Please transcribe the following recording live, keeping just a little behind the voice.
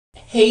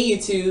Hey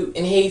YouTube,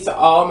 and hey to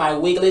all my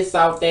wiglists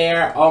out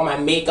there, all my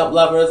makeup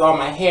lovers, all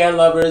my hair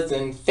lovers,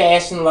 and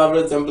fashion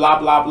lovers, and blah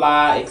blah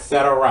blah,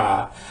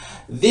 etc.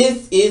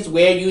 This is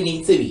where you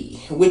need to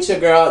be with your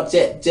girl,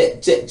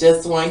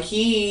 just one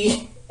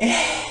key.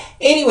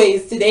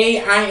 Anyways,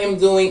 today I am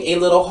doing a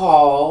little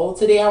haul.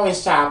 Today I went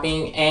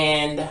shopping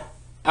and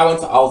I went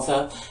to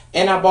Ulta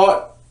and I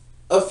bought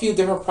a few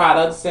different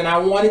products, and I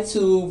wanted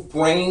to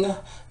bring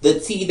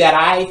the tea that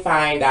I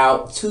find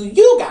out to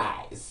you guys.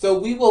 So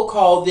we will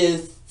call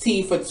this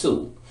tea for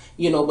two.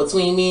 You know,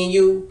 between me and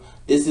you,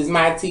 this is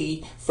my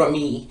tea from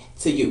me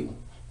to you.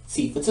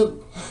 Tea for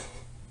two.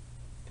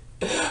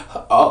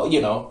 Oh,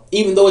 you know,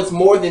 even though it's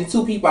more than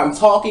two people I'm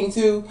talking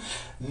to,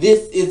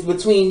 this is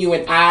between you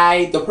and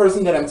I, the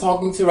person that I'm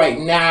talking to right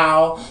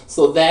now.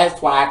 So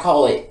that's why I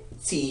call it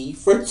tea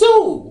for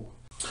two.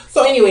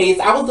 So anyways,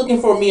 I was looking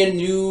for me a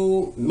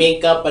new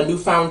makeup, a new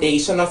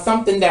foundation, or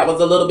something that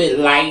was a little bit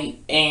light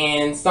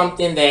and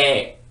something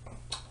that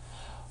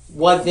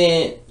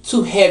wasn't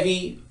too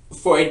heavy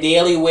for a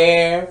daily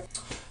wear.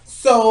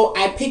 So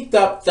I picked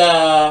up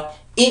the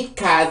It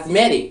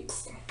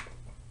Cosmetics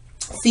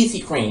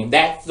CC cream.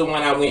 That's the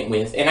one I went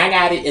with, and I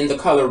got it in the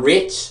color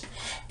Rich,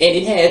 and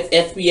it has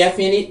SPF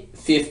in it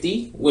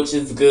 50, which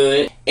is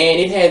good, and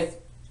it has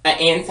an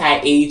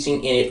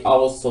anti-aging in it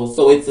also.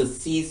 So it's a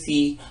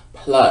CC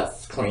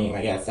plus cream,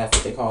 I guess that's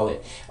what they call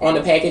it. On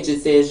the package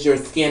it says your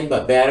skin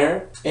but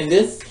better, and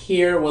this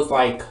here was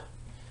like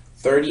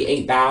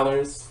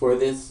 $38 for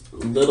this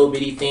little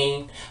bitty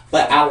thing,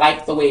 but I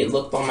like the way it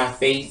looked on my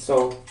face,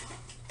 so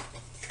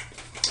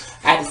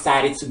I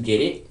decided to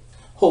get it.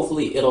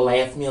 Hopefully it'll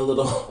last me a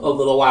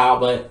little while,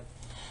 but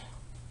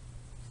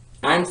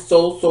I'm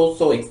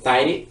so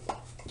excited.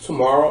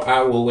 Tomorrow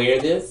I will wear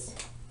this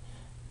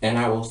and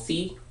I will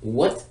see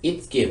what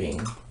it's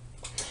giving.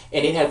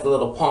 And it has a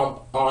little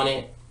pump on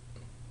it.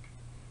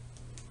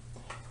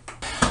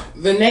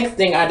 The next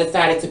thing I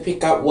decided to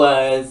pick up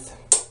was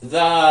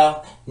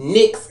the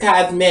NYX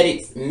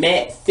Cosmetics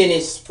Matte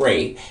Finish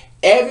Spray.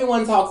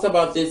 Everyone talks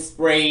about this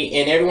spray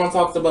and everyone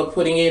talks about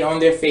putting it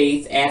on their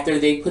face after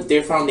they put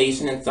their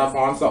foundation and stuff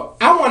on. So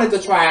I wanted to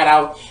try it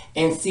out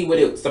and see what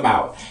it's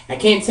about. I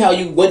can't tell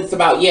you what it's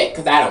about yet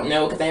because I don't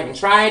know, because I haven't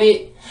tried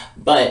it.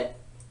 But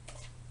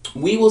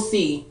we will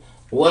see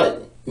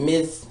what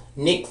Miss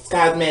NYX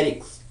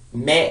Cosmetics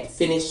Matte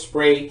Finish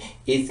Spray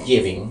is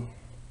giving.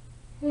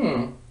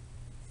 I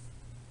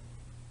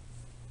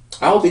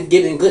hope it's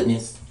giving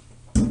goodness.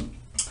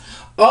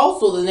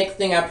 Also, the next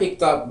thing I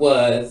picked up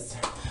was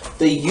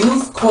the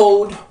Youth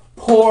Code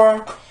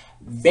Pore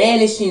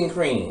Vanishing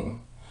Cream.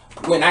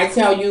 When I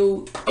tell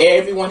you,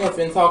 everyone has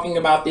been talking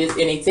about this,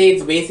 and they say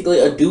it's basically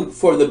a dupe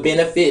for the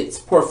Benefits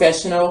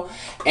Professional.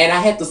 And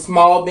I had the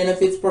small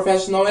Benefits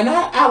Professional, and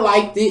I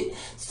liked it.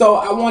 So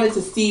I wanted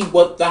to see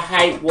what the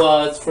hype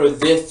was for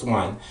this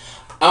one.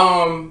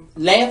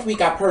 Last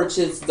week I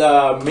purchased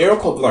the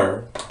Miracle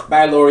Blur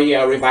by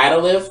L'Oreal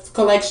Revitalift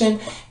collection,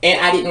 and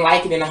I didn't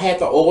like it, and I had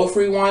the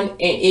oil-free one, and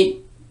I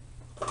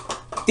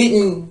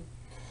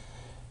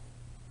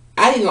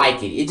didn't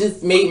like it. It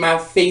just made my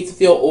face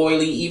feel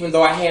oily, even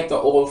though I had the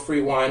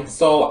oil-free one.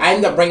 So I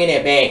ended up bringing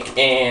it back,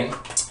 and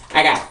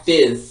I got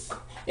this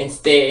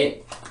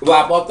instead.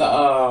 Well, I bought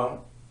the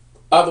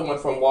other one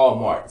from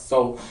Walmart.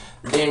 So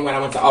then when I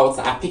went to Ulta,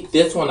 I picked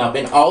this one up.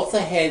 And Ulta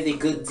has a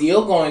good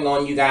deal going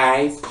on, you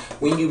guys.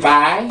 When you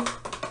buy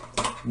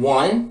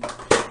one,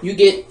 you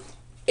get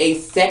a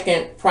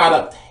second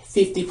product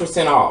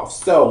 50% off.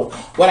 So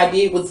what I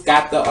did was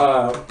got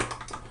the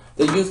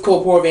Youth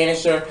Code Pore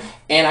Vanisher,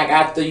 and I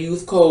got the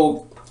Youth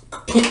Code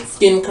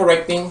Skin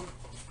Correcting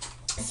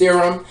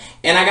Serum,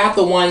 and I got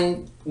the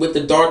one with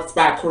the dark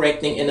spot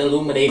correcting and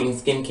illuminating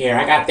skincare.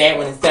 I got that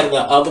one instead of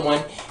the other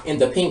one in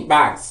the pink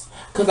box,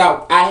 because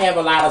I have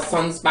a lot of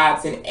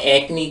sunspots and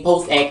acne,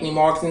 post-acne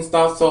marks and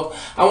stuff, so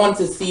I wanted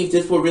to see if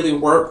this would really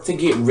work to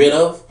get rid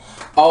of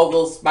all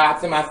those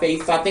spots in my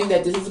face. So I think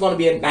that this is going to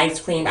be a nice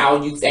cream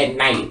I'll use at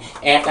night.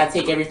 After I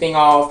take everything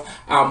off,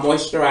 I'll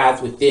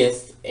moisturize with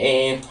this,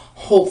 and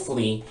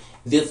hopefully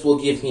this will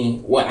give me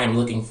what I'm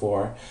looking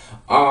for.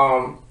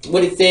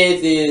 What it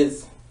says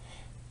is,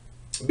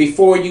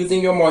 before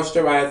using your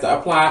moisturizer,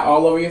 apply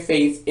all over your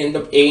face in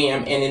the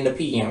AM and in the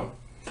PM.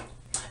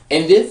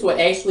 And this will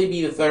actually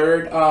be the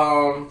third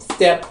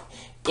step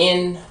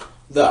in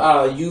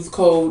the Youth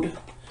Code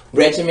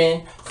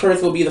regimen.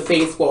 First will be the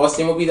face wash,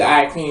 then will be the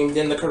eye cream,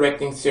 then the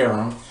correcting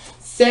serum.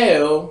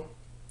 So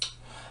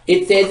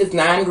it says it's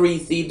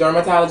non-greasy,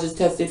 dermatologist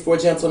tested for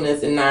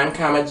gentleness, and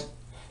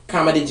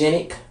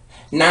non-comedogenic.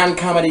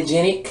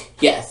 Non-comedogenic.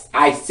 Yes,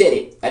 I said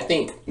it. I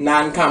think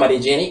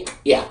non-comedogenic.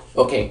 Yeah,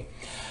 okay.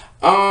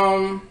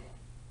 And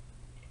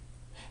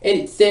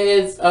it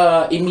says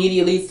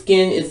immediately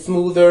skin is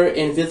smoother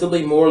and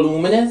visibly more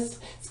luminous.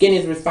 Skin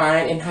is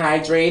refined and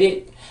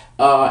hydrated.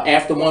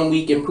 After 1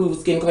 week, improved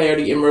skin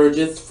clarity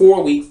emerges.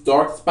 4 weeks,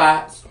 dark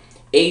spots,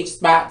 age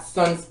spots,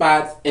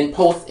 sunspots, and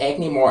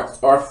post-acne marks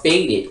are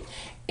faded.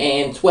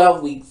 And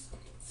 12 weeks,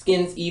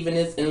 skin's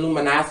evenness and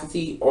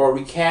luminosity are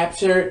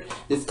recaptured.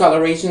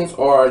 Discolorations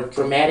are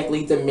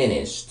dramatically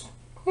diminished.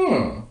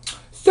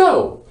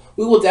 So,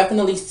 we will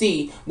definitely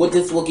see what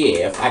this will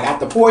give. I got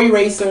the pore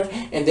eraser,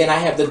 and then I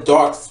have the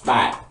dark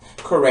spot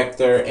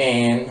corrector,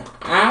 and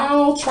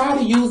I'll try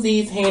to use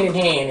these hand in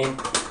hand,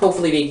 and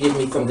hopefully they give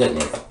me some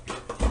goodness.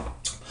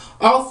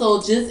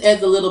 Also, just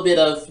as a little bit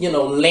of,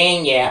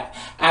 lanyard,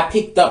 I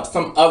picked up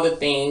some other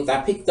things.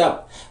 I picked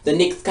up the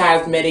NYX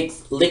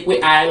Cosmetics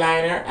liquid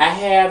eyeliner. I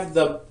have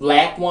the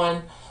black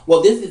one.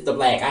 Well, this is the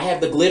black. I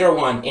have the glitter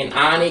one in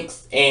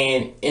onyx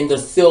and in the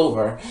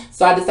silver.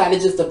 So I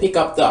decided just to pick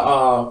up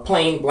the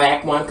plain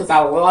black one because I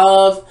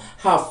love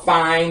how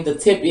fine the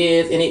tip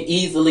is, and it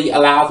easily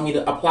allows me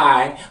to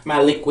apply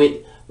my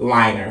liquid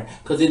liner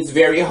because it's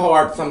very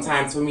hard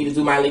sometimes for me to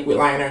do my liquid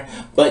liner.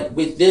 But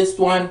with this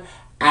one,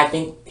 I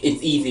think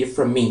it's easier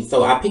for me.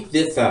 So I picked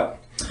this up.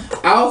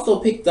 I also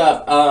picked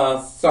up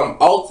some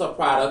Ulta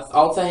products.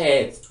 Ulta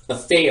had a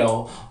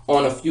sale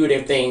on a few of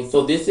their things.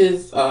 So this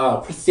is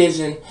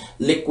Precision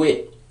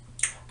Liquid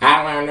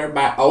Eyeliner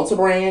by Ulta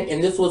brand.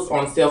 And this was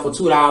on sale for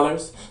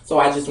 $2. So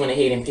I just went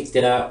ahead and picked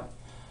it up.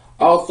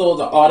 Also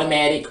the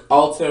Automatic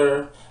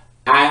Ulta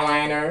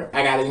Eyeliner.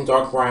 I got it in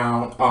dark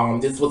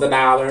brown. This was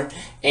 $1.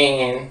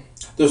 And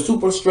the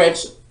Super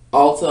Stretch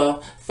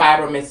Ulta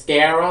Fiber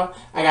Mascara,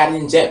 I got it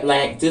in jet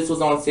black. This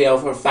was on sale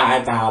for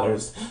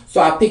 $5.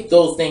 So I picked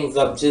those things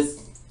up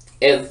just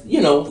as,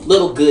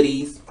 little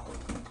goodies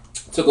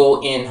to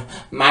go in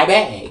my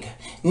bag.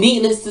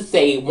 Needless to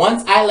say,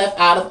 once I left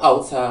out of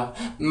Ulta,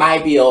 my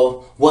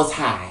bill was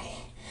high.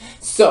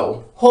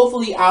 So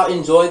hopefully I'll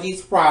enjoy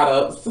these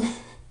products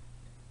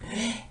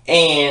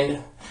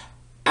and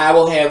I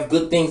will have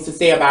good things to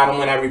say about them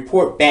when I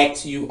report back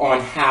to you on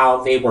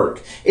how they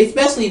work.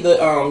 Especially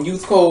the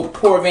use code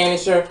pore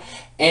vanisher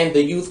and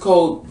the use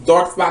code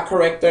dark spot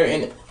corrector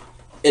and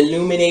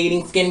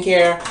illuminating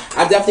skincare.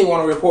 I definitely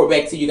want to report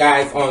back to you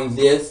guys on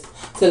this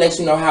to let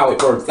you know how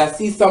it works. I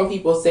see some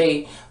people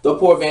say the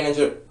pore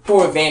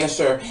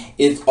vanisher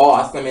is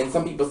awesome, and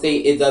some people say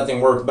it doesn't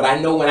work. But I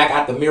know when I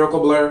got the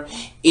Miracle Blur,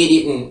 I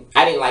didn't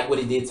like what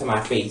it did to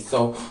my face.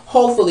 So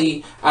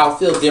hopefully I'll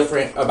feel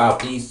different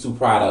about these two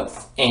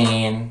products,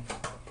 and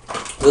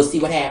we'll see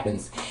what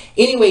happens.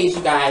 Anyways,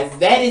 you guys,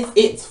 that is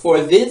it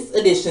for this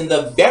edition,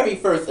 the very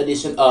first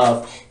edition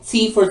of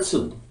Tea for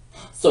Two.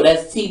 So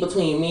that's tea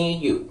between me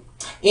and you.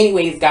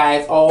 Anyways,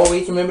 guys,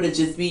 always remember to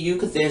just be you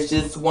because there's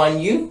just one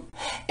you.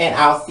 And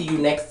I'll see you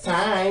next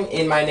time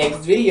in my next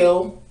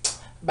video.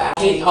 Bye.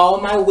 I hate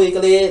all my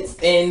wiglets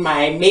and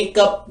my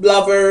makeup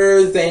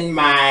lovers and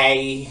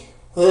my...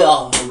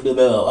 Ugh,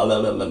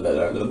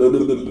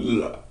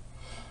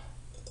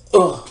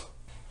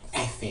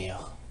 I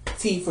fail.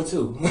 Tea for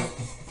two.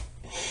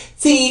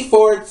 Tea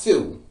for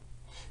two.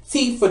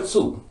 Tea for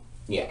two.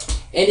 Yeah.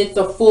 And it's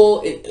a full,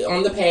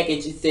 on the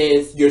package it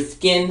says, your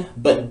skin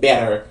but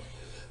better.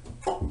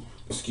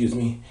 Excuse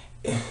me.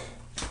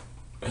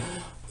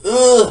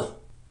 Ugh.